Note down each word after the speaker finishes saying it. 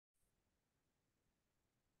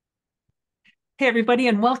Hey, everybody,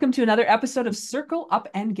 and welcome to another episode of Circle Up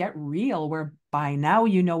and Get Real, where by now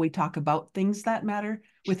you know we talk about things that matter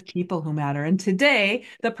with people who matter. And today,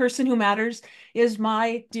 the person who matters is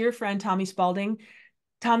my dear friend, Tommy Spaulding.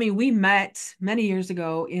 Tommy, we met many years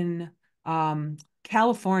ago in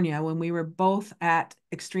California when we were both at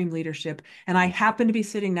Extreme Leadership, and I happened to be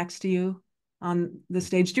sitting next to you on the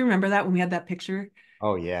stage. Do you remember that when we had that picture?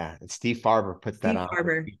 Oh yeah, and Steve Farber puts that Steve on.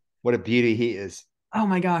 Farber. What a beauty he is. Oh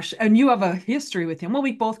my gosh. And you have a history with him. Well,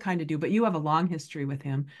 we both kind of do, but you have a long history with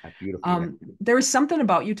him. Beautiful man. There was something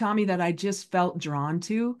about you, Tommy, that I just felt drawn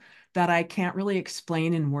to that I can't really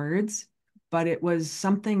explain in words, but it was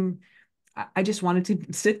something I just wanted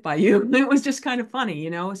to sit by you. It was just kind of funny,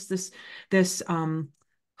 it's this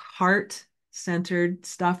heart-centered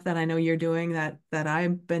stuff that I know you're doing that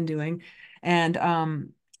I've been doing. And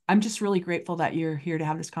I'm just really grateful that you're here to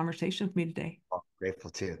have this conversation with me today. Oh, grateful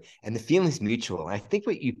too. And the feeling's mutual. I think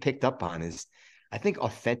what you picked up on is, I think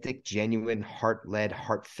authentic, genuine, heart-led,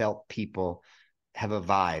 heartfelt people have a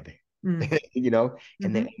vibe, Mm.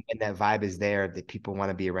 and Hmm. that vibe is there, that people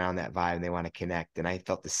want to be around that vibe and they want to connect. And I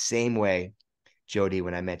felt the same way, Jody,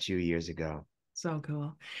 when I met you years ago. So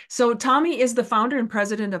cool. So Tommy is the founder and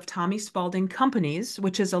president of Tommy Spaulding Companies,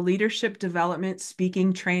 which is a leadership development,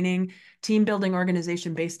 speaking, training, team building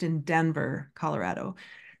organization based in Denver, Colorado.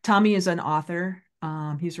 Tommy is an author.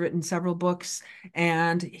 He's written several books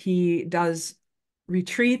and he does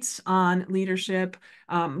retreats on leadership.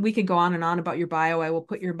 We could go on and on about your bio. I will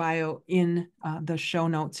put your bio in the show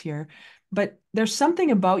notes here. But there's something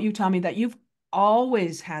about you, Tommy, that you've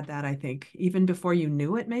always had that, I think, even before you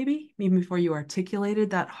knew it, maybe, even before you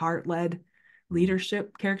articulated that heart-led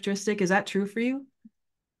leadership characteristic. Is that true for you?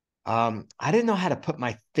 I didn't know how to put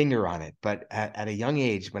my finger on it, but at a young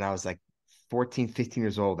age, when I was like 14, 15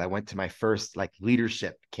 years old, I went to my first like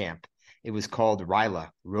leadership camp. It was called RYLA,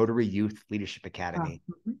 Rotary Youth Leadership Oh, Academy.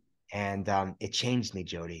 mhm. And it changed me,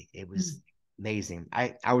 Jody. It was Mm. amazing.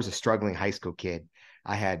 I was a struggling high school kid.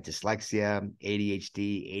 I had dyslexia,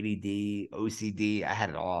 ADHD, ADD, OCD. I had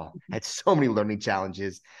it all. I had so many learning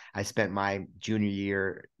challenges. I spent my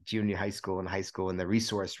junior high school and high school in the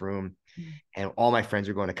resource room, Mm. and all my friends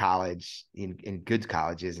were going to college in good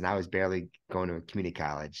colleges, and I was barely going to a community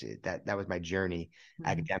college. That was my journey Mm.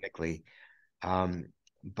 academically. Um,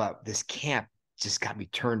 but this camp just got me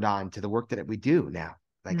turned on to the work that we do now,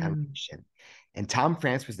 like on Mm. mission. And Tom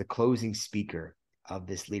France was the closing speaker of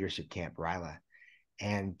this leadership camp, Ryla.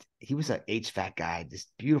 And he was an HVAC guy, this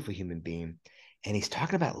beautiful human being. And he's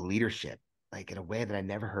talking about leadership, like in a way that I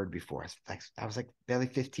never heard before. I was like barely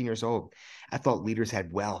 15 years old. I thought leaders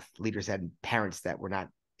had wealth, leaders had parents that were not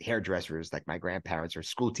hairdressers like my grandparents, or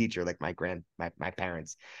school teacher like my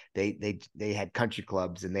parents. They had country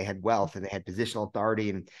clubs and they had wealth and they had positional authority,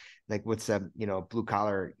 and like what's a blue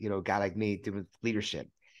collar guy like me doing with leadership.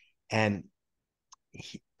 And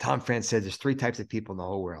Tom France says there's three types of people in the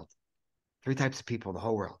whole world. Three types of people in the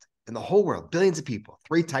whole world. In the whole world, billions of people.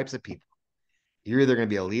 Three types of people. You're either going to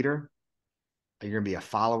be a leader, or you're going to be a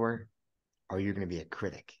follower, or you're going to be a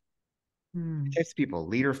critic. Mm. Types of people: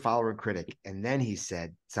 leader, follower, and critic. And then he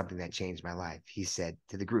said something that changed my life. He said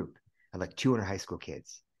to the group of like 200 high school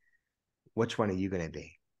kids, which one are you going to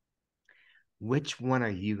be? Which one are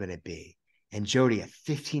you going to be? And Jody, at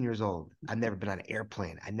 15 years old, I've never been on an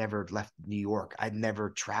airplane. I never left New York. I'd never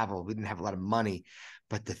traveled. We didn't have a lot of money.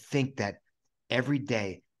 But to think that every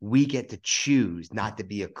day we get to choose not to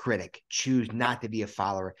be a critic, choose not to be a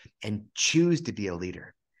follower, and choose to be a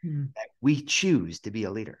leader. Mm. We choose to be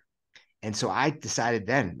a leader. And so I decided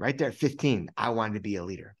then, right there at 15, I wanted to be a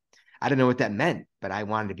leader. I didn't know what that meant, but I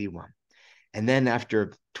wanted to be one. And then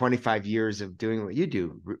after 25 years of doing what you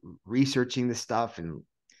do, researching this stuff and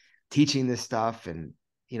teaching this stuff, and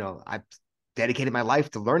I dedicated my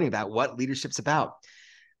life to learning about what leadership's about.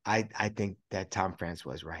 I think that Tom France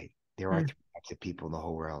was right. There are Mm. three types of people in the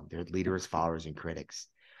whole world. There are leaders, followers, and critics.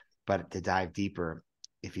 But to dive deeper,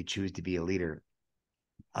 if you choose to be a leader,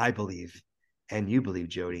 I believe, and you believe,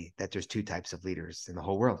 Jody, that there's two types of leaders in the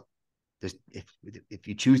whole world. There's, if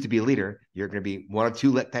you choose to be a leader, you're going to be one of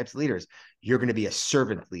two types of leaders. You're going to be a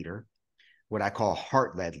servant leader, what I call a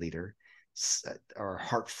heart-led leader, or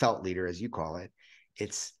heartfelt leader, as you call it.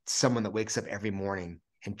 It's someone that wakes up every morning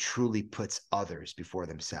and truly puts others before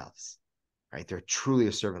themselves, right? They're truly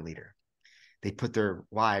a servant leader. They put their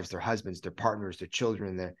wives, their husbands, their partners, their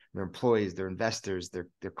children, their employees, their investors, their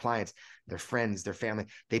clients, their friends, their family.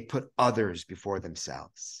 They put others before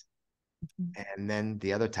themselves. And then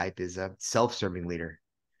the other type is a self-serving leader.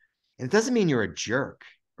 And it doesn't mean you're a jerk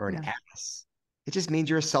or an Yeah. ass. It just means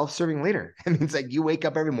you're a self-serving leader. It means like you wake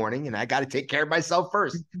up every morning and I got to take care of myself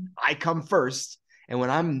first. Mhm. I come first, And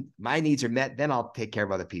when my needs are met, then I'll take care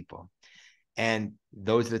of other people. And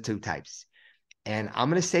those are the two types. And I'm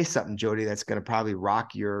going to say something, Jody, that's going to probably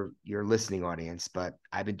rock your listening audience. But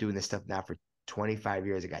I've been doing this stuff now for 25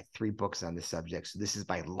 years. I got 3 books on this subject. So this is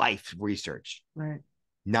my life research. Right.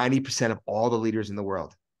 90% of all the leaders in the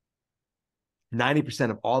world,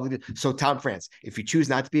 90% of all the, so Tom France, if you choose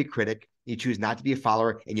not to be a critic, you choose not to be a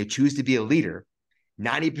follower, and you choose to be a leader,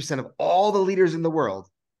 90% of all the leaders in the world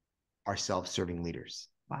are self-serving leaders.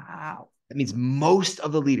 Wow. That means most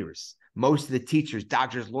of the leaders, most of the teachers,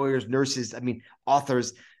 doctors, lawyers, nurses, I mean,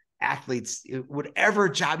 authors, athletes, whatever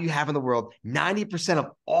job you have in the world, 90%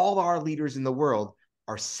 of all our leaders in the world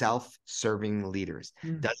are self-serving leaders.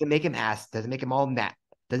 Mm. Doesn't make them ass, doesn't make them all that.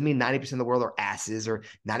 Doesn't mean 90% of the world are asses or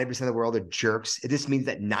 90% of the world are jerks. It just means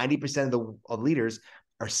that 90% of leaders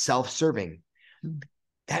are self-serving. Mm.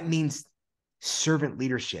 That means servant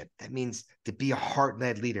leadership. That means to be a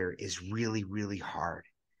heart-led leader is really, really hard.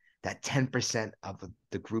 That 10% of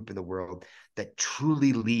the group in the world that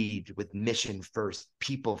truly lead with mission first,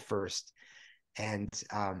 people first, and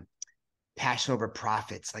passion over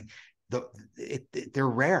profits, like they're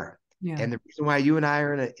rare. Yeah. And the reason why you and I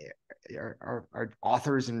are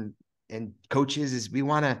authors and coaches is we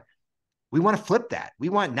want to flip that. We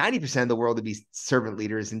want 90% of the world to be servant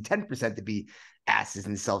leaders and 10% to be asses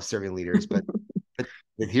and self-serving leaders. But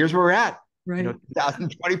here's where we're at. Right.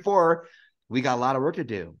 2024, we got a lot of work to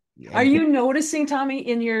do. Are And you noticing, Tommy,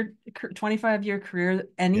 in your 25-year career, yeah,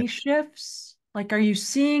 any shifts? Like, are you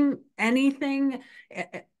seeing anything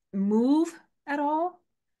move at all?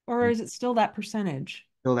 Or is it still that percentage?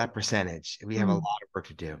 still that percentage. We have a Mm. lot of work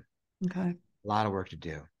to do. Okay. A lot of work to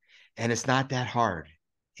do. And it's not that hard.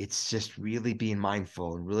 It's just really being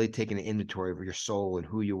mindful and really taking an inventory of your soul and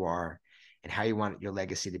who you are and how you want your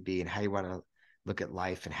legacy to be and how you want to look at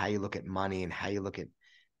life and how you look at money and how you look at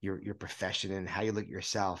your profession and how you look at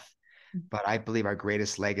yourself. But I believe our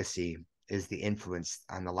greatest legacy is the influence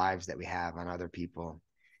on the lives that we have on other people.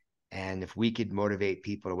 And if we could motivate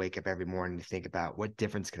people to wake up every morning to think about what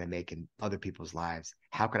difference can I make in other people's lives?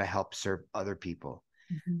 How can I help serve other people?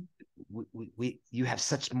 Mhm. You have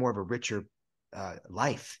such more of a richer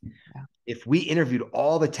life. Yeah. If we interviewed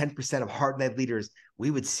all the 10% of heart-led leaders, we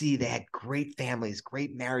would see they had great families,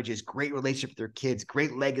 great marriages, great relationship with their kids,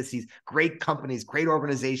 great legacies, great companies, great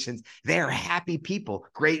organizations. They are happy people,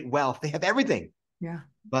 great wealth. They have everything. Yeah.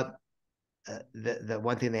 But the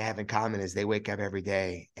one thing they have in common is they wake up every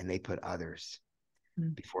day and they put others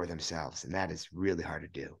Mm. before themselves. And that is really hard to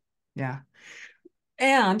do. Yeah.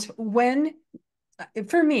 And when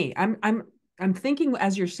for me, I'm thinking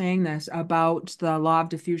as you're saying this about the law of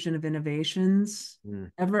diffusion of innovations.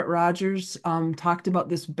 Mm, Everett Rogers talked about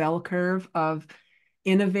this bell curve of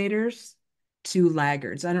innovators to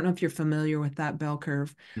laggards. I don't know if you're familiar with that bell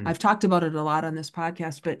curve. mm, I've talked about it a lot on this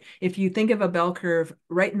podcast, but if you think of a bell curve,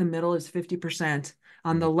 right in the middle is 50%.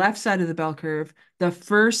 On mm, the left side of the bell curve, the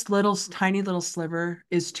first little tiny little sliver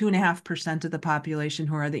is 2.5% of the population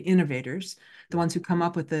who are the innovators, the yeah, ones who come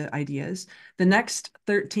up with the ideas. The next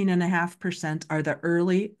 13.5% are the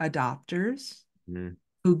early adopters mm,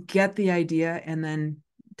 who get the idea and then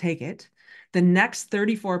take it. The next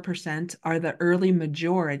 34% are the early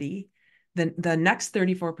majority. The next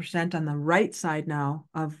 34% on the right side now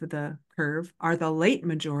of the curve are the late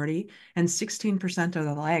majority, and 16% are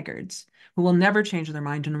the laggards who will never change their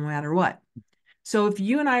mind no matter what. So if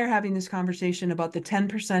you and I are having this conversation about the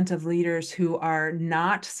 10% of leaders who are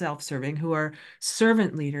not self-serving, who are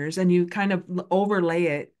servant leaders, and you kind of overlay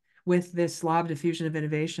it with this law of diffusion of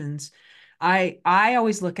innovations, I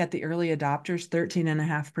always look at the early adopters,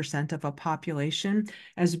 13.5% of a population,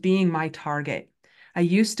 as being my target. I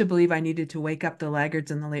used to believe I needed to wake up the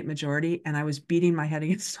laggards and the late majority, and I was beating my head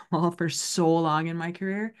against the wall for so long in my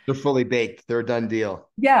career. they're fully baked. They're a done deal.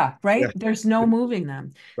 Yeah, Yeah, right. There's no moving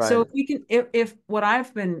them. So right. if we can, if what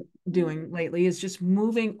I've been doing lately is just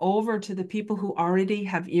moving over to the people who already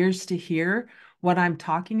have ears to hear what I'm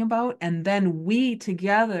talking about, and then we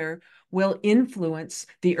together will influence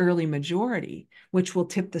the early majority, which will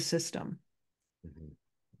tip the system. Mhm.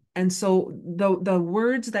 And so the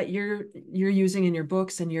words that you're using in your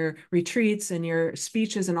books and your retreats and your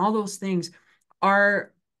speeches and all those things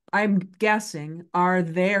are, I'm guessing, are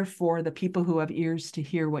there for the people who have ears to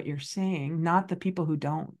hear what you're saying, not the people who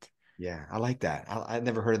don't. Yeah, I like that. I've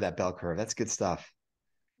never heard of that bell curve. That's good stuff.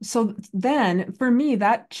 So then for me,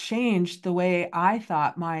 that changed the way I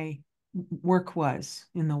thought my work was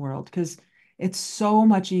in the world because it's so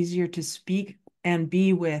much easier to speak and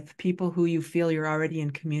be with people who you feel you're already in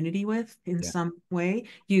community with in Yeah. some way.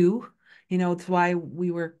 You It's why we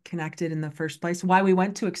were connected in the first place, why we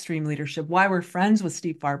went to Extreme Leadership, why we're friends with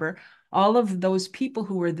Steve Farber. All of those people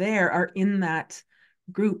who were there are in that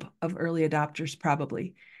group of early adopters,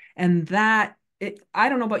 probably. And I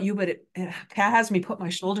don't know about you, but it has me put my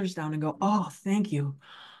shoulders down and go, oh, thank you.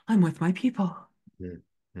 I'm with my people.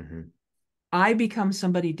 Mm-hmm. I become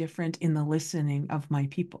somebody different in the listening of my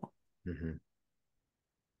people. Mm-hmm.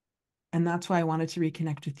 And that's why I wanted to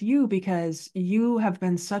reconnect with you, because you have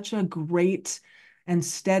been such a great and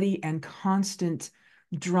steady and constant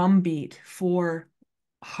drumbeat for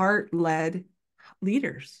heart-led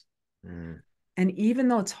leaders. Mm-hmm. And even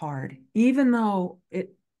though it's hard, even though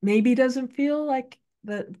it maybe doesn't feel like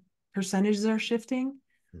the percentages are shifting,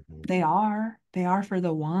 Mm-hmm. they are. They are for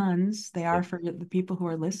the ones, they Yeah. are for the people who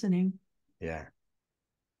are listening. Yeah.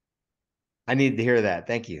 I needed to hear that.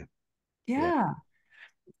 Thank you. Yeah.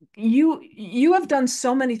 Yeah. You have done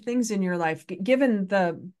so many things in your life, given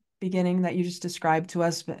the beginning that you just described to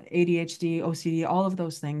us, but ADHD, OCD, all of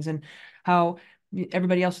those things, and how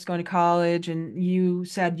everybody else was going to college, and you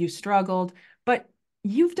said you struggled, but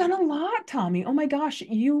you've done a lot, Tommy. Oh my gosh,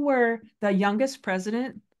 you were the youngest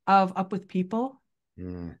president of Up With People.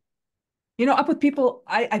 Mm. Up with people,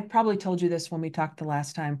 I probably told you this when we talked the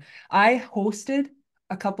last time. I hosted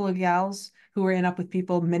a couple of gals who were in Up with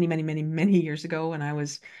People many, many, many, many years ago when I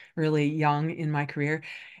was really young in my career.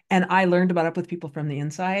 And I learned about Up with People from the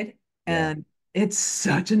inside. Yeah. And it's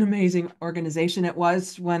such an amazing organization. It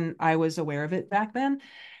was when I was aware of it back then,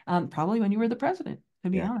 probably when you were the president, to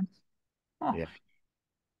be Yeah. honest. Oh. Yeah.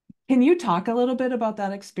 Can you talk a little bit about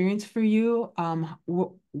that experience for you,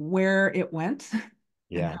 where it went and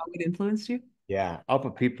Yeah. how it influenced you? Yeah.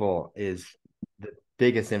 Upper People is the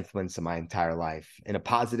biggest influence of my entire life in a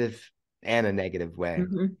positive and a negative way.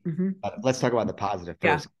 Hmm. Hmm. But let's talk about the positive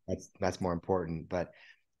Yeah. first. That's more important. But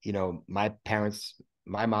my parents,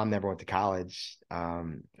 my mom never went to college.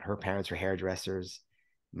 Her parents were hairdressers.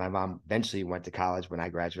 My mom eventually went to college when I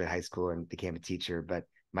graduated high school and became a teacher. But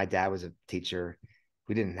my dad was a teacher.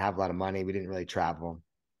 We didn't have a lot of money. We didn't really travel,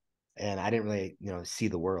 and I didn't really, see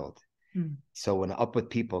the world. Mm. So when Up With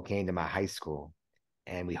People came to my high school,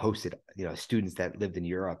 and we hosted, students that lived in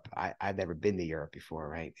Europe. I'd never been to Europe before,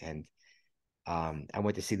 right? And I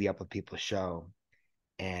went to see the Up With People show,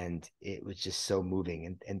 and it was just so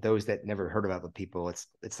moving. And those that never heard about the people, it's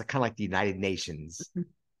kind of like the United Nations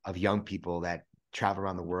of young people that travel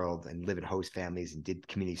around the world and live in host families and did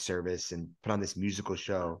community service and put on this musical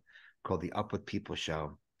show called the Up With People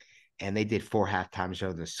show. And they did 4 halftime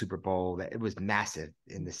shows in the Super Bowl. That it was massive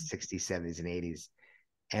in the 60s, 70s, and 80s.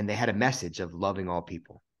 And they had a message of loving all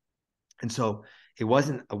people. And so it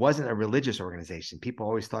wasn't a religious organization. People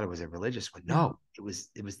always thought it was a religious one. Yeah. No, it was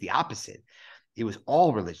the opposite. It was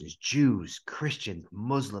all religions: Jews, Christians,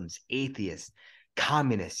 Muslims, atheists,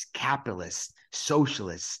 communists, capitalists,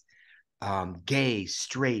 socialists, gay,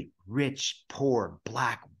 straight, rich, poor,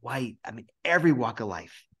 black, white. I mean, every walk of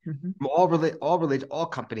life, Hmm. from all religion, all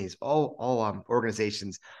companies, all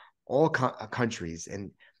organizations, all countries,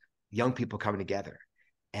 and young people coming together.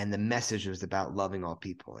 And the message was about loving all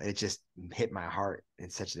people. It just hit my heart in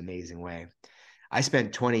such an amazing way. I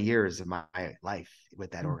spent 20 years of my life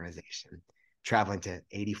with that organization, traveling to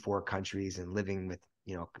 84 countries and living with,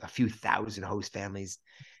 a few thousand host families.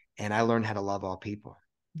 And I learned how to love all people.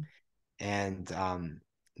 And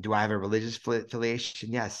do I have a religious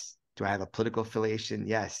affiliation? Yes. Do I have a political affiliation?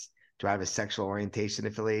 Yes. Do I have a sexual orientation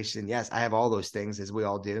affiliation? Yes. I have all those things, as we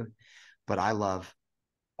all do. But I love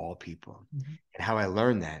all people. Hmm. And how I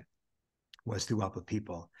learned that was through Up With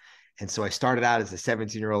People. And so I started out as a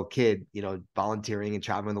 17-year-old kid, volunteering and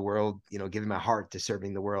traveling the world, giving my heart to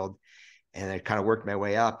serving the world. And I kind of worked my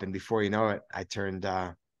way up. And before you know it, I turned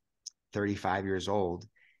 35 years old.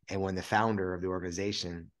 And when the founder of the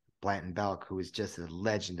organization, Blanton Belk, who was just a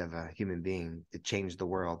legend of a human being that changed the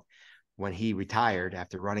world, when he retired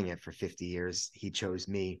after running it for 50 years, he chose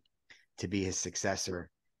me to be his successor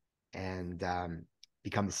and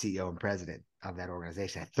become the CEO and president of that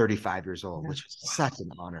organization at 35 years old, Yeah. which was such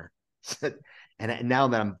an honor. And now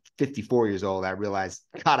that I'm 54 years old, I realize,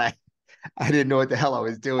 God, I didn't know what the hell I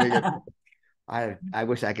was doing. I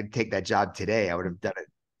wish I could take that job today. I would have done it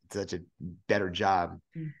such a better job.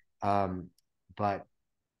 Mm. Um, but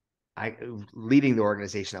I leading the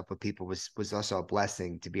organization Up With People was also a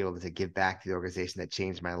blessing to be able to give back to the organization that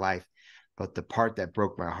changed my life. But the part that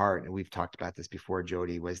broke my heart, and we've talked about this before,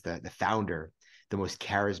 Jody, was the founder, the most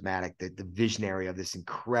charismatic, the visionary of this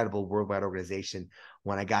incredible worldwide organization.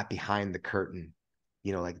 When I got behind the curtain,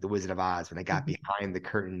 like the Wizard of Oz, when I got Mhm. behind the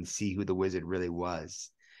curtain and see who the wizard really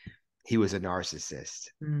was, he was a narcissist.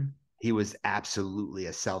 Mm. He was absolutely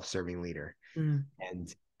a self-serving leader. Mm.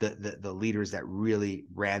 And the leaders that really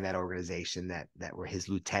ran that organization, that were his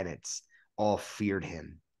lieutenants, all feared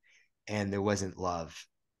him, and there wasn't love,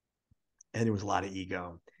 and there was a lot of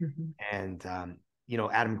ego. Mm-hmm. And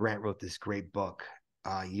Adam Grant wrote this great book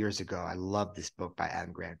years ago. I love this book by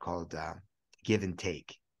Adam Grant called Give and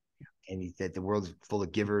Take. And he said the world's full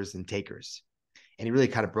of givers and takers. And he really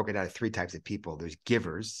kind of broke it down to three types of people. There's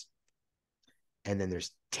givers, and then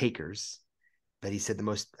there's takers. But he said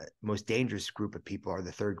the most dangerous group of people are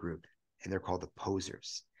the third group, and they're called the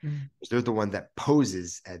posers. Mm-hmm. They're the one that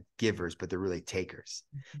poses as givers, but they're really takers.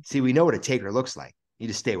 See, we know what a taker looks like. You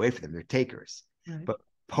just stay away from them. They're takers. Right. But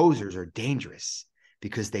posers are dangerous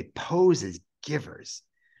because they pose as givers,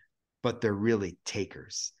 but they're really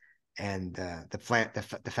takers. And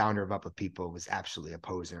the founder of Up With People was absolutely a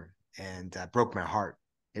poser, and broke my heart.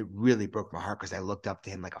 It really broke my heart because I looked up to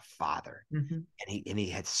him like a father, Mm-hmm. and he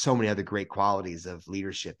had so many other great qualities of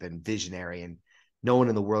leadership and visionary, and no one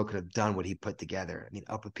in the world could have done what he put together. I mean,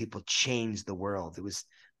 Up With People changed the world. It was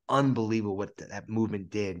unbelievable what that movement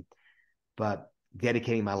did. But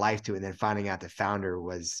dedicating my life to it and then finding out the founder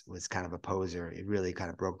was kind of a poser, it really kind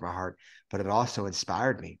of broke my heart. But it also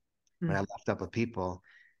inspired me when I left Up With People,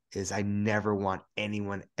 is I never want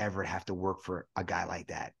anyone ever to have to work for a guy like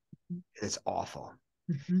that. It's awful.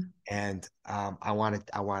 Mm-hmm. And I want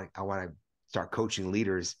to start coaching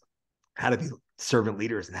leaders how to be servant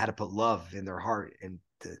leaders and how to put love in their heart, and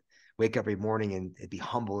to wake up every morning and be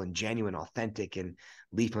humble and genuine, authentic, and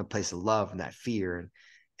lead from a place of love, not fear,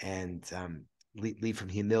 and lead from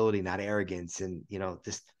humility, not arrogance. And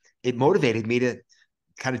just it motivated me to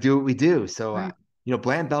kind of do what we do. So Right.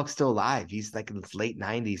 Bland Belk's still alive. He's like in his late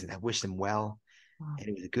 90s, and I wish him well. Wow. And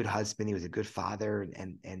he was a good husband. He was a good father,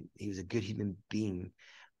 and he was a good human being.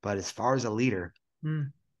 But as far as a leader,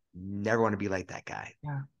 Mm. never want to be like that guy.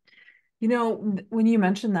 Yeah. When you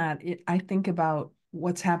mention that, I think about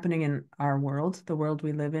what's happening in our world, the world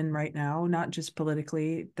we live in right now, not just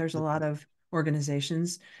politically. There's a lot of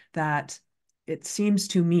organizations that it seems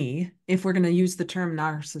to me, if we're going to use the term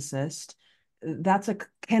narcissist,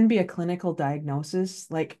 can be a clinical diagnosis,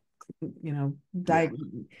 like, Yeah.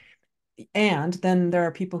 and then there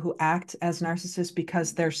are people who act as narcissists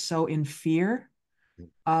because they're so in fear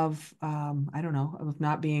of I don't know, of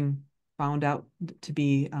not being found out to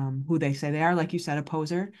be who they say they are, like you said, a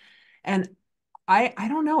poser. And I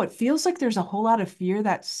don't know, it feels like there's a whole lot of fear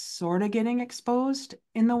that's sort of getting exposed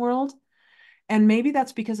in the world. And maybe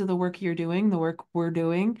that's because of the work you're doing, the work we're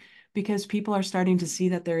doing, because people are starting to see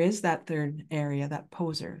that there is that third area, that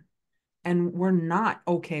poser. And we're not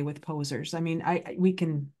okay with posers. I mean, we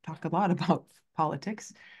can talk a lot about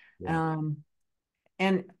politics. Yeah. Um,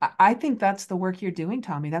 and I think that's the work you're doing,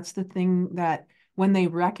 Tommy. That's the thing that when they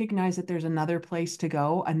recognize that there's another place to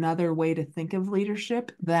go, another way to think of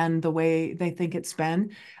leadership than the way they think it's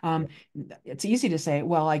been, Yeah. um, it's easy to say,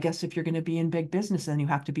 well, I guess if you're going to be in big business, then you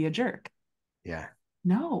have to be a jerk. Yeah.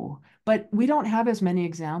 No, but we don't have as many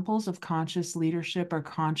examples of conscious leadership or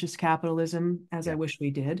conscious capitalism as I Yeah. wish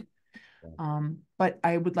we did. Yeah. But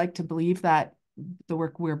I would like to believe that the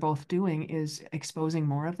work we're both doing is exposing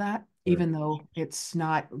more of that, Sure. even though it's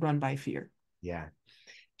not run by fear. Yeah.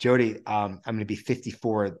 Jody, I'm going to be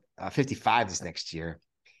 55 this next year.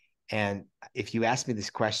 And if you ask me this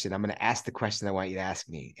question, I'm going to ask the question I want you to ask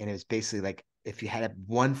me. And it was basically like, if you had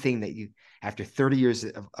one thing that you, after 30 years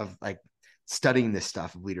of like studying this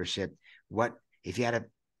stuff of leadership, if you had to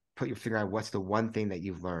put your finger on what's the one thing that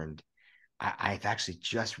you've learned? I've actually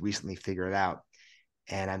just recently figured it out,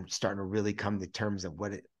 and I'm starting to really come to terms of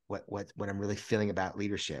what I'm really feeling about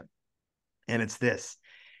leadership. And it's this: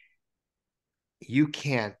 you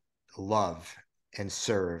can't love and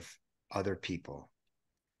serve other people.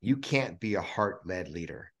 You can't be a heart-led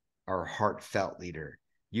leader or a heartfelt leader.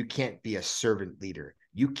 You can't be a servant leader.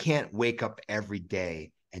 You can't wake up every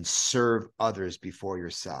day and serve others before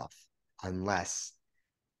yourself unless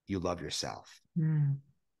you love yourself. Mm.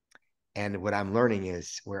 And what I'm learning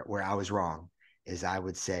is where I was wrong is I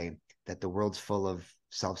would say that the world's full of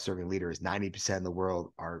self-serving leaders. 90% of the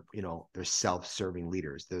world are, they're self-serving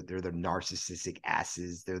leaders. They're the narcissistic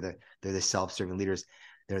asses. They're the self-serving leaders.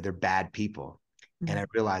 They're bad people. And I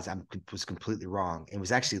Mm. realized I was completely wrong. It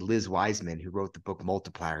was actually Liz Wiseman who wrote the book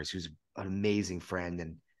Multipliers, who's an amazing friend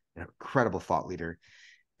and an incredible thought leader.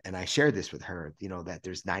 And I shared this with her, that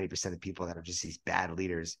there's 90% of people that are just these bad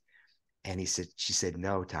leaders. And she said,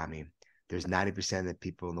 no, Tommy, there's 90% of the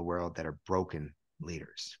people in the world that are broken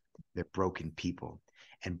leaders. They're broken people,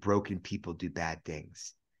 and broken people do bad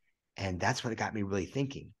things. And that's what got me really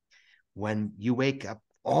thinking. When you wake up,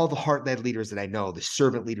 all the heart-led leaders that I know, the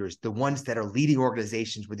servant leaders, the ones that are leading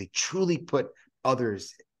organizations where they truly put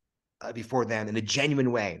others before them in a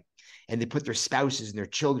genuine way, and they put their spouses and their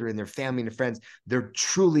children and their family and their friends, they're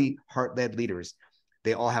truly heart-led leaders.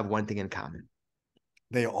 They all have one thing in common.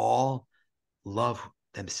 They all love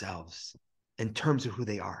themselves in terms of who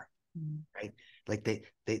they are, right? Like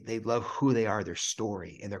they love who they are, their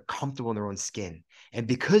story, and they're comfortable in their own skin. And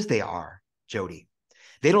because they are, Jody,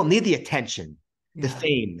 they don't need the attention, the Yeah.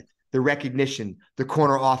 fame, the recognition, the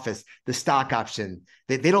corner office, the stock option.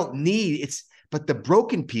 They don't need it's, but the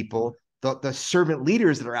broken people, the servant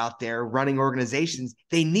leaders that are out there running organizations,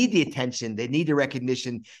 they need the attention, they need the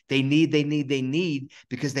recognition, they need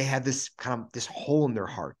because they have this kind of this hole in their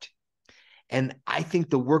heart. And I think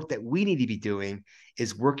the work that we need to be doing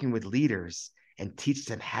is working with leaders and teach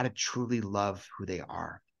them how to truly love who they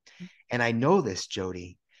are. And I know this,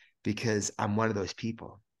 Jody, because I'm one of those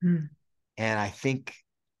people. Mm. And I think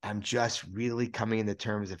I'm just really coming into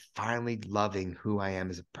terms of finally loving who I am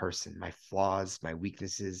as a person, my flaws, my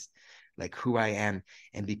weaknesses, like who I am.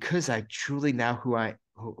 And because I truly now who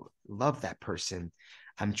love that person,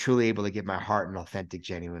 I'm truly able to give my heart in an authentic,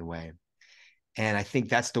 genuine way. And I think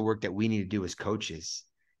that's the work that we need to do as coaches,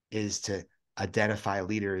 is to identify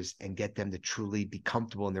leaders and get them to truly be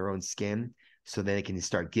comfortable in their own skin so that they can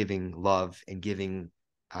start giving love and giving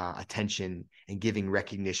attention and giving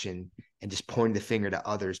recognition and just pointing the finger to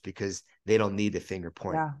others because they don't need the finger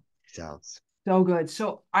point Yeah. themselves. So good.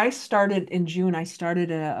 So I started in June, I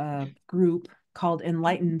started a group called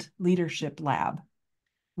Enlightened Leadership Lab Mm,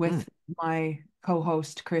 with my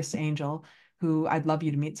co-host, Chris Angel, who I'd love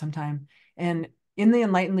you to meet sometime. And in the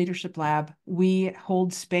Enlightened Leadership Lab, we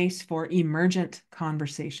hold space for emergent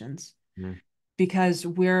conversations mm, because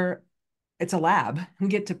it's a lab. We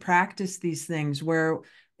get to practice these things where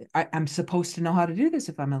I'm supposed to know how to do this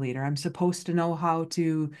if I'm a leader. I'm supposed to know how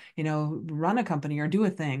to, run a company or do a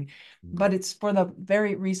thing. mm. But it's for the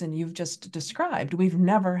very reason you've just described. We've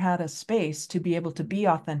never had a space to be able to be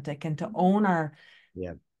authentic and to own our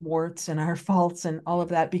Yeah. warts and our faults and all of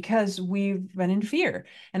that because we've been in fear.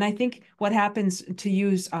 And I think what happens, to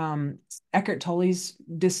use Eckhart Tolle's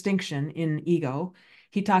distinction in ego,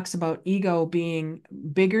 he talks about ego being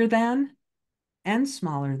bigger than and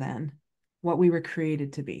smaller than what we were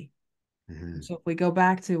created to be. Mm-hmm. So if we go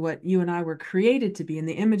back to what you and I were created to be in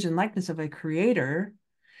the image and likeness of a creator,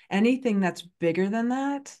 anything that's bigger than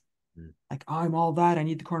that, Mm. like, oh, I'm all that, I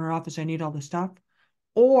need the corner office, I need all this stuff,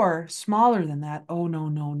 or smaller than that, oh, no,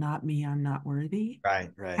 no, not me, I'm not worthy, Right,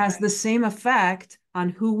 right. has the same effect on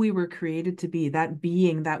who we were created to be, that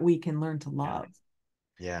being that we can learn to Yeah. love.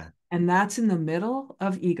 Yeah. And that's in the middle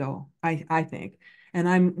of ego, I think. And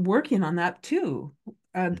I'm working on that too.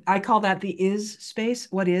 I call that the is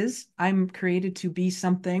space. What is? I'm created to be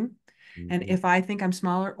something. And Mm-hmm. if I think I'm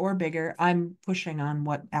smaller or bigger, I'm pushing on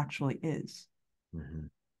what actually is. Mm-hmm.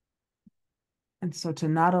 And so to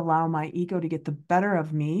not allow my ego to get the better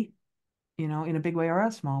of me, in a big way or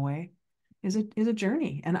a small way, is a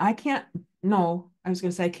journey. And I can't, no, I was going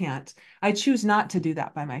to say I can't. I choose not to do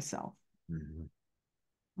that by myself. Mm-hmm.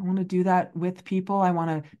 I want to do that with people. I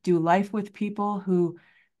want to do life with people who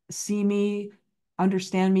see me,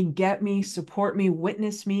 understand me, get me, support me,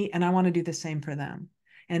 witness me, and I want to do the same for them.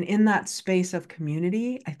 And in that space of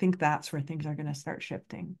community, I think that's where things are going to start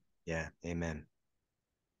shifting. Yeah. Amen.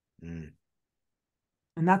 Mm.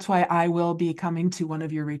 And that's why I will be coming to one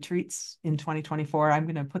of your retreats in 2024. I'm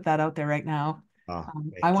going to put that out there right now. Oh,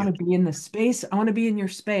 I thank want you. to be in the space. I want to be in your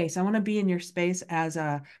space. I want to be in your space as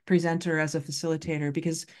a presenter, as a facilitator,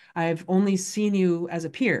 because I've only seen you as a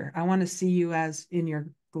peer. I want to see you as in your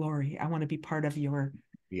glory. I want to be part of your,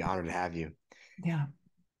 Be honored to have you. yeah.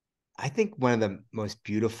 I think one of the most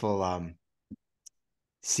beautiful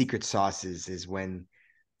secret sauces is when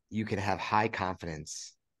you can have high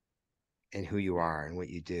confidence in who you are and what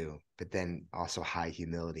you do, but then also high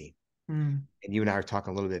humility. Mm, And you and I were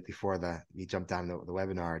talking a little bit before we jumped on the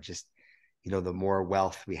webinar. Just the more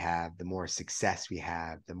wealth we have, the more success we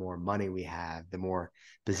have, the more money we have, the more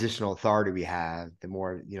positional authority we have, the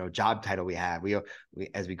more job title we have. We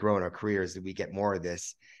as we grow in our careers, we get more of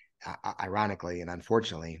this. Ironically and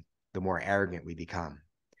unfortunately, the more arrogant we become.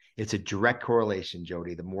 It's a direct correlation,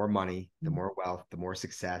 Jody. The more money, the mm, more wealth, the more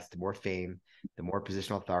success, the more fame, the more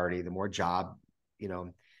positional authority, the more job, you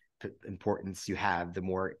know, importance you have, the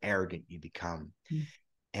more arrogant you become. mm,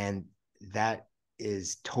 And that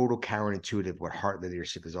is total counterintuitive what heart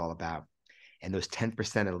leadership is all about. And those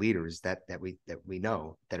 10% of leaders that we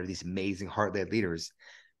know that are these amazing heart-led leaders,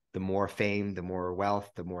 the more fame, the more wealth,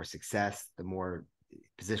 the more success, the more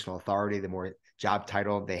positional authority, the more job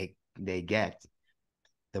title they get,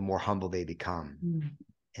 the more humble they become. mm.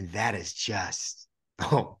 And that is just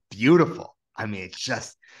beautiful. I mean,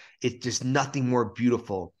 it's just nothing more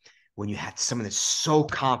beautiful when you have someone that's so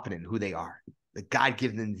confident in who they are, that God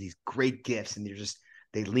gives them these great gifts, and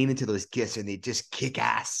they lean into those gifts and they just kick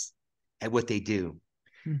ass at what they do.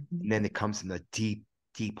 Mhm. And then it comes from a deep,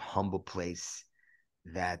 deep, humble place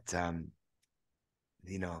that,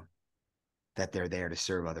 you know, that they're there to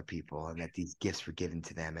serve other people and that these gifts were given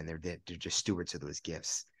to them and they're just stewards of those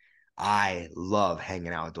gifts. I love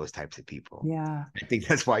hanging out with those types of people. Yeah. I think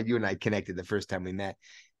that's why you and I connected the first time we met.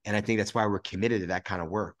 And I think that's why we're committed to that kind of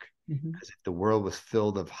work. Mhm. Because if the world was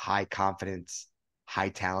filled of high confidence, high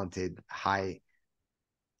talented, high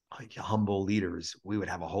humble leaders, we would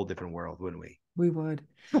have a whole different world, wouldn't we? We would.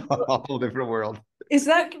 A whole different world. Is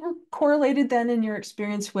that correlated then in your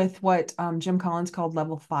experience with what Jim Collins called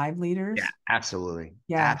level 5 Yeah, leaders? absolutely.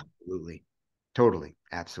 Yeah. Absolutely. Totally.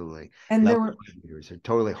 Absolutely. And there Level were, five leaders are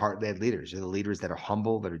totally heart-led leaders. They're the leaders that are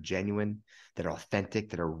humble, that are genuine, that are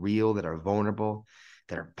authentic, that are real, that are vulnerable,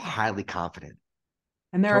 that are highly confident.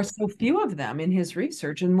 and there are Totally. so few of them in his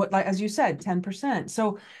research. And what, like, as you said, 10%.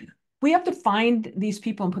 So we have to find these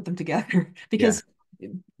people and put them together Yeah. because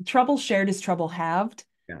trouble shared is trouble halved,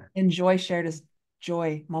 Yeah. and joy shared is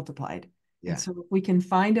joy multiplied. And Yeah. so if we can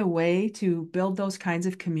find a way to build those kinds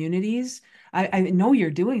of communities, I know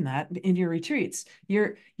you're doing that in your retreats.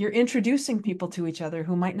 You're introducing people to each other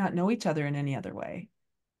who might not know each other in any other way.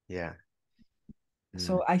 Yeah. Mm.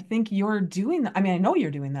 So I think you're doing that. I mean, I know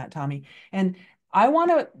you're doing that, Tommy. And I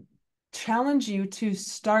want to challenge you to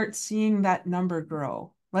start seeing that number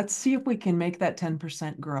grow. Let's see if we can make that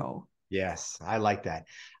 10% grow. Yes. I like that.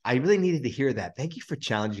 I really needed to hear that. Thank you for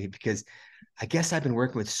challenging me because I guess I've been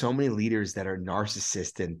working with so many leaders that are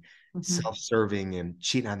narcissists and Mhm. self-serving and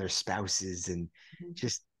cheating on their spouses and Mhm.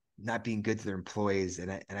 just not being good to their employees.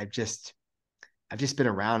 I've just been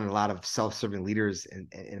around a lot of self-serving leaders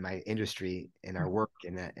in my industry, in our work,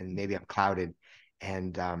 and maybe I'm clouded,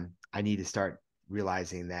 and I need to start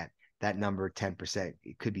realizing that that number 10%,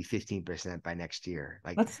 it could be 15% by next year.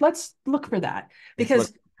 Like, Let's look for that let's look.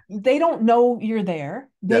 because they don't know you're there.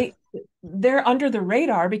 Yeah, They're under the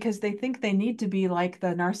radar because they think they need to be like the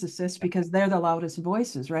narcissist because they're the loudest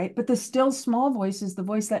voices, right? But the still small voice is the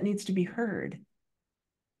voice that needs to be heard.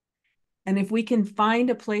 And if we can find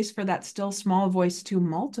a place for that still small voice to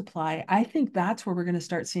multiply, I think that's where we're going to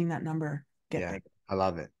start seeing that number get yeah, big. I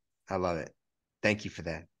love it. I love it. Thank you for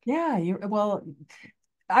that. Yeah, you well,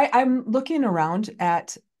 I'm looking around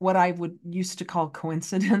at what I would used to call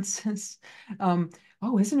coincidences. Um,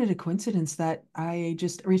 oh, isn't it a coincidence that I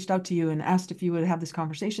just reached out to you and asked if you would have this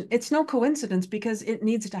conversation? It's no coincidence because it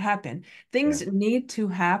needs to happen. Yeah, Things need to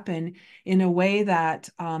happen in a way that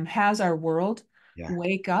has our world yeah.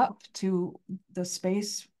 wake up to the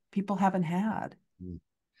space people haven't had. Mm,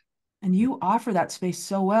 And mm, you offer that space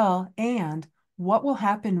so well. And what will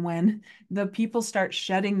happen when the people start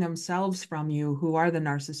shedding themselves from you, who are the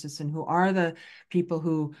narcissists and who are the people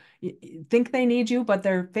who think they need you, but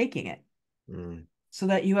they're faking it, mm, so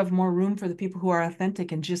that you have more room for the people who are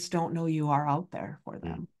authentic and just don't know you are out there for mm,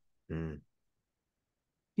 them. mm,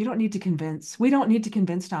 You don't need to convince. We don't need to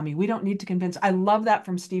convince, Tommy. We don't need to convince. I love that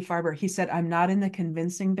from Steve Farber. He said, I'm not in the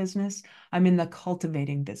convincing business, I'm in the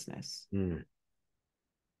cultivating business. mm.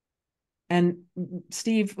 And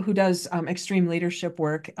Steve, who does extreme leadership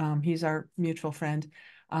work, he's our mutual friend.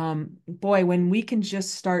 Boy, when we can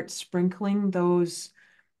just start sprinkling those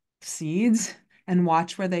seeds and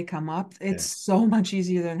watch where they come up, it's Yeah, so much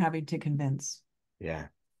easier than having to convince. yeah,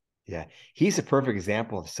 yeah. He's a perfect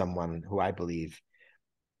example of someone who I believe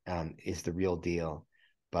is the real deal,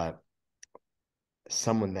 but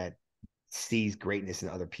someone that sees greatness in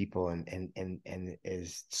other people and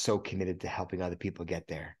is so committed to helping other people get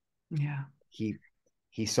there. Yeah. He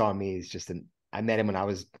he saw me as just an I met him when I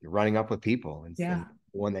was running up with people and Yeah.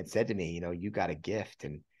 one that said to me, you know, you got a gift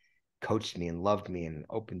and coached me and loved me and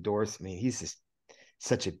opened doors. I mean, he's just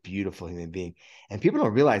such a beautiful human being. And people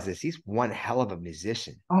don't realize this. He's one hell of a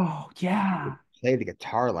musician. Oh, He could yeah. play the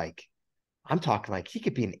guitar like I'm talking like he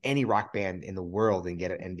could be in any rock band in the world and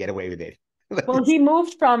get away with it. Well, he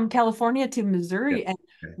moved from California to Yeah. Missouri and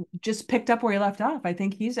just picked up where he left off. I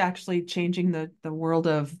think he's actually changing the world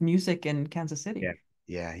of music in Kansas Yeah. City.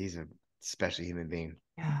 Yeah. He's a special human being.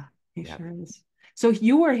 Yeah, he Yeah. sure is. So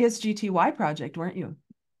you were his GTY project, weren't you?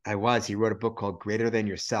 I was. He wrote a book called Greater Than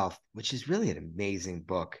Yourself, which is really an amazing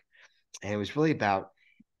book. And it was really about,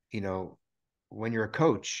 you know, when you're a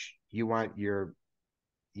coach, you want your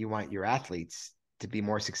athletes to be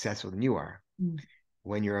more successful than you are. Mm.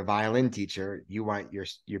 When you're a violin teacher, you want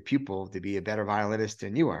your pupil to be a better violinist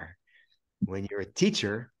than you are. When you're a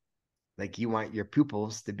teacher, like you want your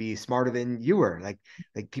pupils to be smarter than you are. Like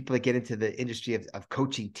people that get into the industry of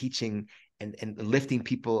coaching, teaching, and lifting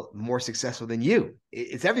people more successful than you.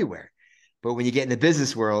 It's everywhere. But when you get in the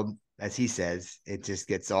business world, as he says, it just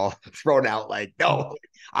gets all thrown out like, no,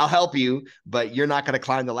 I'll help you, but you're not going to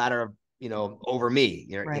climb the ladder, over me.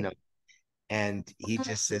 Right. And he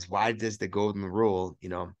just says, why does the golden rule,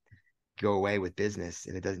 go away with business?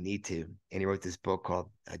 And it doesn't need to. And he wrote this book called,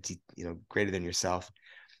 Greater Than Yourself,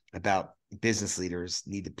 about business leaders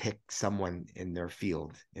need to pick someone in their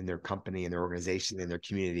field, in their company, in their organization, in their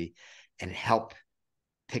community, and help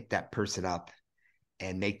pick that person up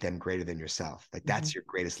and make them greater than yourself. Like that's your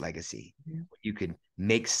greatest legacy. You can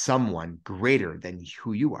make someone greater than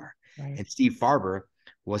who you are. Right. And Steve Farber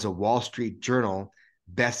was a Wall Street Journal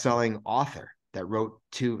best-selling author that wrote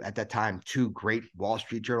at that time, two great Wall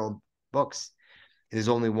Street Journal books. There's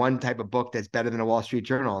only one type of book that's better than a Wall Street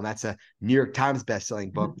Journal, and that's a New York Times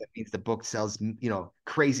best-selling book. That means the book sells,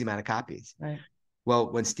 crazy amount of copies. Right.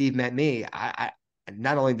 Well, when Steve met me, I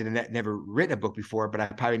not only did I never written a book before, but I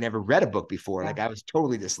probably never read a book before. Like I was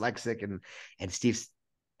totally dyslexic, and Steve's,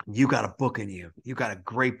 you got a book in you. You got a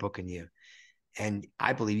great book in you, and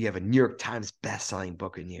I believe you have a New York Times best-selling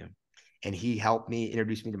book in you. And he helped me,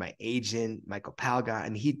 introduce me to my agent, Michael Palga,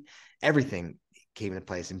 and everything came into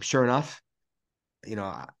place. And sure enough,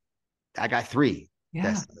 I got three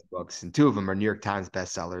best-selling books, and two of them are New York Times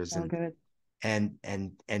bestsellers. Oh, good.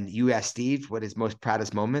 And you asked Steve what his most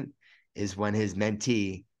proudest moment is, when his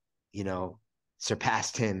mentee,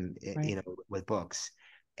 surpassed him, with books.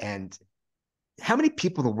 And how many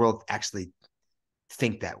people in the world actually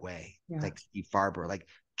think that way? Like Steve Farber, like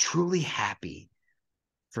truly happy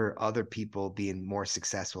for other people being more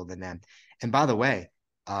successful than them. And by the way,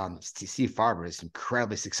 Steve Farber is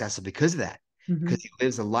incredibly successful because of that, because he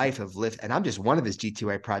lives a life of lift. And I'm just one of his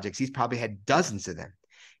G2A projects. He's probably had dozens of them.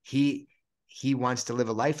 He wants to live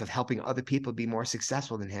a life of helping other people be more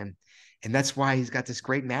successful than him. And that's why he's got this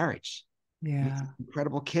great marriage. Yeah.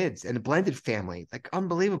 Incredible kids and a blended family, like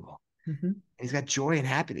unbelievable. And he's got joy and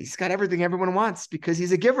happiness. He's got everything everyone wants because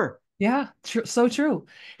he's a giver. Yeah, so true.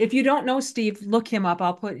 If you don't know Steve, look him up.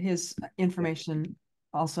 I'll put his information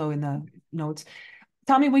also in the notes.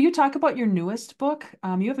 Tommy, will you talk about your newest book?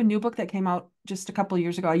 You have a new book that came out just a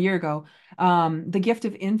year ago. The Gift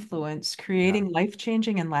of Influence, Creating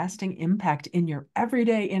Life-Changing and Lasting Impact in Your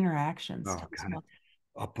Everyday Interactions. Oh, God.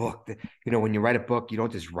 A book that, when you write a book, you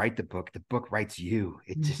don't just write the book writes you.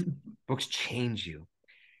 Books change you.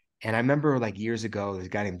 And I remember like years ago, there's a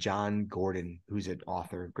guy named John Gordon, who's an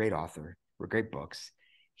author, great author, with great books.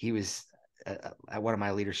 He was at one of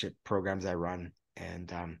my leadership programs I run,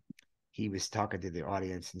 and he was talking to the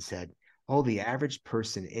audience and said, oh, the average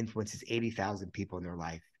person influences 80,000 people in their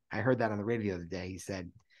life. I heard that on the radio the other day. He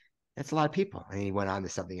said, that's a lot of people. And he went on to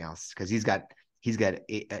something else because he's got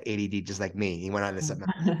ADD just like me. He went on to something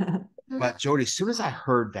else. But Jody, as soon as I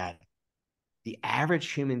heard that, the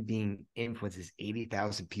average human being influences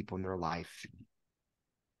 80,000 people in their life.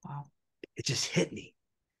 Wow. It just hit me.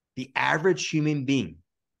 The average human being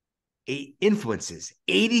influences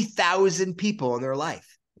 80,000 people in their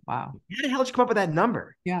life. Wow. How the hell did you come up with that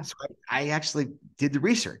number? Yeah. So I actually did the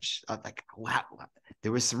research. Like, wow,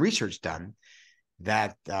 there was some research done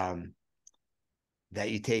that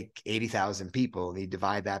you take 80,000 people and you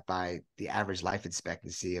divide that by the average life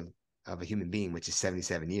expectancy of a human being, which is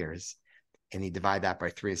 77 years. And you divide that by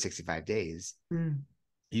 365 days,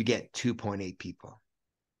 you get 2.8 people.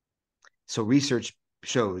 So research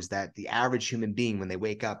shows that the average human being, when they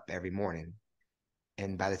wake up every morning,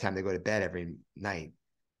 and by the time they go to bed every night,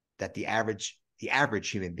 that the average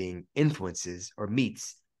human being influences or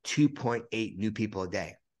meets 2.8 new people a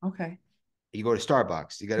day. Okay. You go to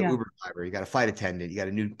Starbucks, you got an Uber driver, you got a flight attendant, you got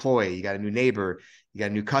a new employee, you got a new neighbor, you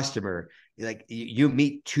got a new customer. You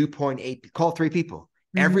meet 2.8, call 3 people.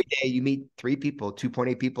 Every day you meet 3 people,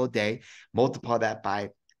 2.8 people a day, multiply that by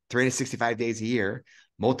 365 days a year,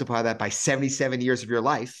 multiply that by 77 years of your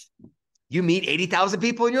life, you meet 80,000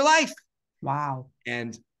 people in your life. Wow.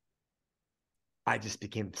 And I just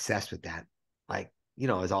became obsessed with that. Like,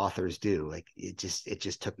 as authors do, like it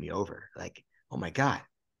just took me over. Like, oh my God,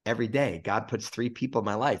 every day God puts 3 people in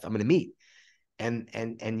my life I'm going to meet. And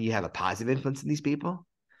you have a positive influence in these people.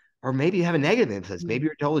 Or maybe you have a negative influence. Maybe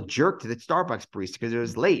you're a total jerk to the Starbucks barista because it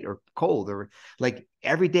was late or cold, or like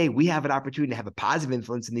every day we have an opportunity to have a positive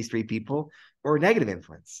influence in these 3 people or a negative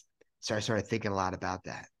influence. So I started thinking a lot about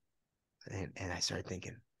that. And I started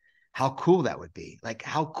thinking how cool that would be. Like,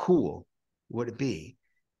 how cool would it be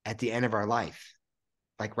at the end of our life,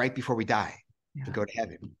 like right before we die and go to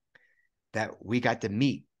heaven, that we got to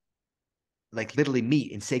meet, like literally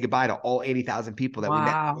meet and say goodbye to all 80,000 people that we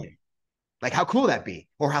met today. Like, how cool that be,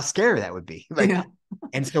 or how scary that would be. Like,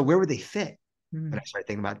 and so where would they fit? And I started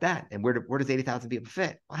thinking about that. And where does 80,000 people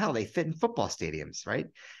fit? Well, hell, they fit in football stadiums, right?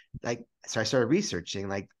 Like, so I started researching,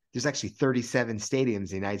 like, there's actually 37 stadiums in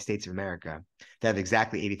the United States of America that have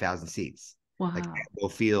exactly 80,000 seats. Like Wow.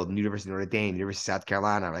 Lambeau Field, University of Notre Dame, University of South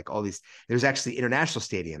Carolina, like all these. There's actually international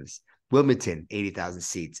stadiums. Wilmington, 80,000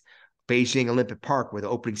 seats. Beijing Olympic Park, where the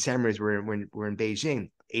opening ceremonies were in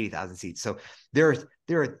Beijing, 80,000 seats. So there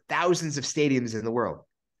are thousands of stadiums in the world,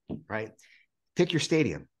 right? Pick your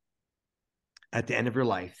stadium at the end of your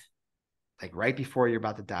life, like right before you're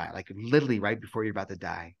about to die, like literally right before you're about to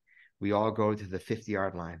die. We all go to the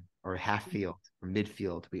 50-yard line or half field or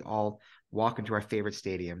midfield. We all walk into our favorite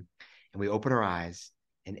stadium and we open our eyes,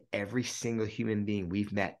 and every single human being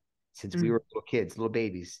we've met since we were little kids, little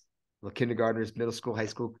babies, little kindergartners, middle school, high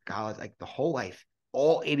school, college, like the whole life,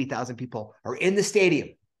 all 80,000 people are in the stadium,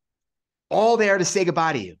 all there to say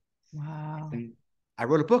goodbye to you. Wow. And I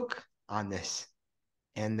wrote a book on this.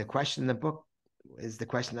 And the question in the book is the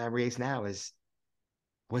question I raise now is,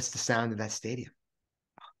 what's the sound of that stadium?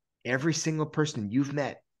 Every single person you've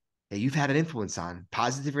met that you've had an influence on,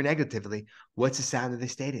 positive or negatively, what's the sound of the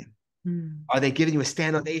stadium? Are they giving you a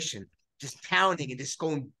stand ovation, just pounding and just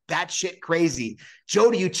going batshit crazy?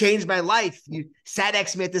 Jody, you changed my life. You sat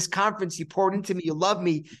next to me at this conference. You poured into me. You love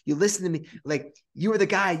me. You listened to me. Like, you were the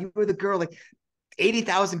guy. You were the girl. Like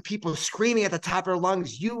 80,000 people screaming at the top of their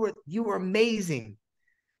lungs. You were amazing.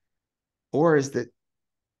 Or is the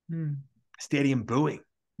stadium booing?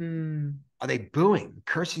 Are they booing,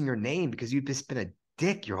 cursing your name because you've just been a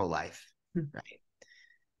dick your whole life, right?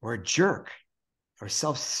 Or a jerk, or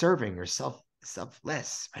self-serving, or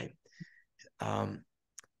selfless, right?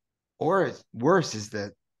 Or worse, is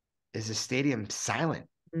the stadium silent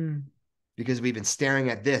because we've been staring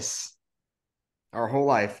at this our whole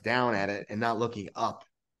life, down at it, and not looking up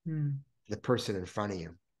the person in front of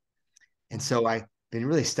you. And so I've been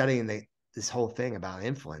really studying this whole thing about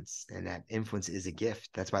influence, and that influence is a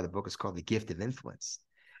gift. That's why the book is called The Gift of Influence,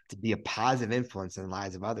 to be a positive influence in the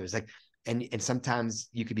lives of others. Like, and sometimes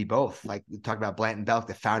you could be both. Like we talked about Blanton Belk,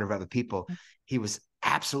 the founder of Other People. He was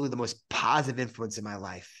absolutely the most positive influence in my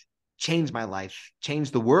life, changed my life,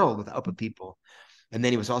 changed the world with Other People. And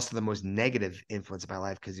then he was also the most negative influence in my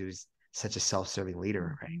life because he was such a self-serving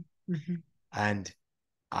leader, right? And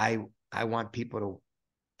I I want people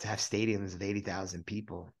to have stadiums of 80,000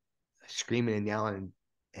 people screaming and yelling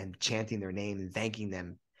and chanting their name and thanking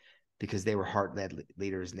them because they were heart-led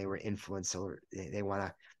leaders and they were influenced, or they want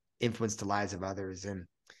to influence the lives of others. And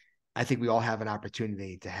I think we all have an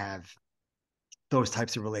opportunity to have those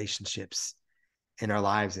types of relationships in our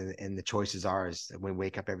lives. And the choice is ours when we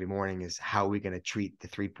wake up every morning, is how are we going to treat the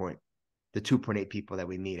 2.8 people that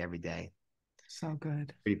we meet every day. So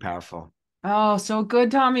good. Pretty powerful. Oh, so good,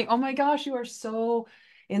 Tommy. Oh my gosh, you are so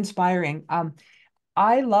inspiring.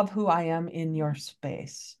 I love who I am in your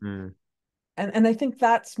space. Mm. And I think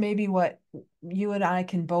that's maybe what you and I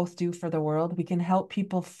can both do for the world. We can help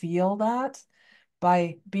people feel that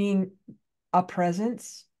by being a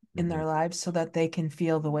presence in Mm-hmm. their lives so that they can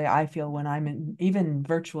feel the way I feel when I'm even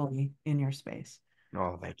virtually in your space.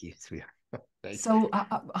 Oh, thank you, sweetheart. Thank So,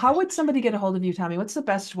 how would somebody get a hold of you, Tommy? What's the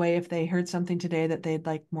best way if they heard something today that they'd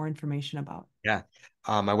like more information about? Yeah.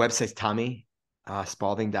 My website's Tommy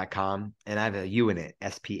Spaulding.com, and I have a U in it,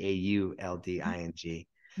 Spaulding.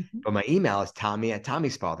 Mhm. But my email is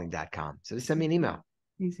Tommy@TommySpaulding.com. So just send me an email.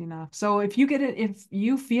 Easy enough. So if you get it, if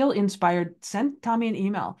you feel inspired, send Tommy an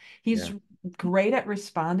email. Yeah. He's great at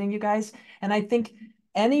responding, you guys. And I think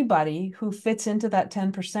anybody who fits into that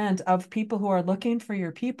 10% of people who are looking for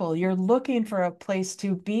your people, you're looking for a place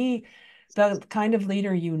to be the kind of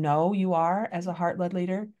leader you know you are as a heart-led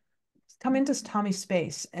leader. Come into Tommy's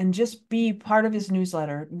space and just be part of his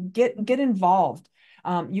newsletter. Get involved.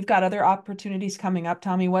 You've got other opportunities coming up,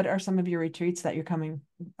 Tommy. What are some of your retreats that that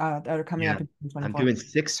are coming Yeah. up in I'm 2024? doing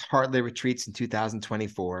 6 Heartland retreats in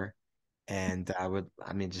 2024. And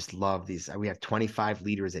just love these. We have 25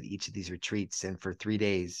 leaders at each of these retreats. And for 3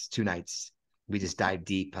 days, 2 nights, we just dive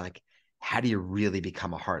deep. Like, how do you really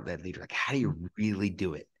become a heart-led leader? Like, how do you really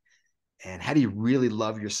do it? And how do you really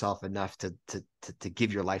love yourself enough to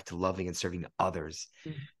give your life to loving and serving others?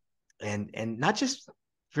 And not just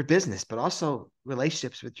for business, but also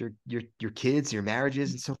relationships with your kids, your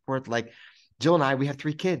marriages, and so forth. Like Jill and I, we have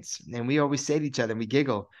 3 kids, and we always say to each other, and we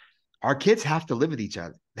giggle, our kids have to live with each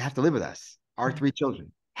other. They have to live with us. Our 3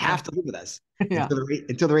 children Yeah. have to live with us Yeah.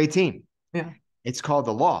 until they're 18. Yeah. It's called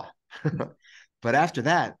the law. But after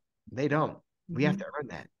that, they don't. We have Mhm. to earn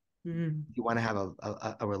that. Mhm. You want to have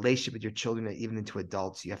a relationship with your children, even into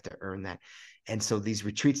adults, you have to earn that. And so these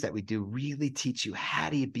retreats that we do really teach you, how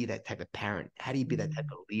do you be that type of parent? How do you be that type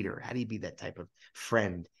Mhm. of leader? How do you be that type of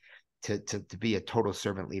friend? to be a total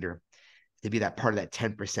servant leader, to be that part of that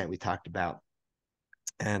 10% we talked about.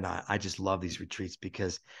 And I just love these retreats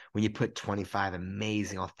because when you put 25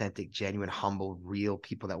 amazing, authentic, genuine, humble, real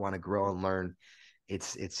people that want to grow and learn,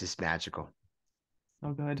 it's just magical.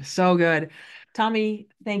 So good. So good. Tommy,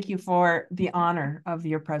 thank you for the honor of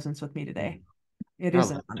your presence with me today. It I is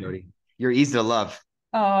love an it, honor. Jody. You're easy to love.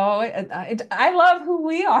 Oh, I love who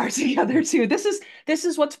we are together too. This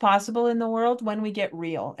is what's possible in the world when we get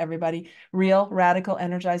real, everybody. Real, radical,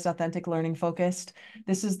 energized, authentic, learning focused.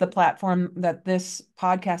 This is the platform that this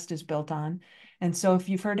podcast is built on. And so if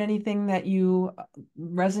you've heard anything that you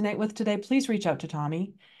resonate with today, please reach out to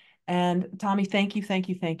Tommy. And Tommy, thank you, thank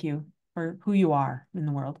you, thank you for who you are in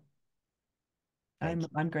the world. Thank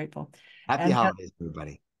I'm grateful. you. Happy And holidays,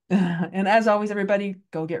 everybody. and as always, everybody,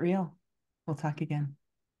 go get real. We'll talk again.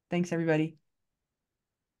 Thanks, everybody.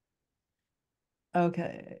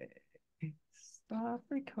 Okay. Stop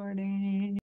recording.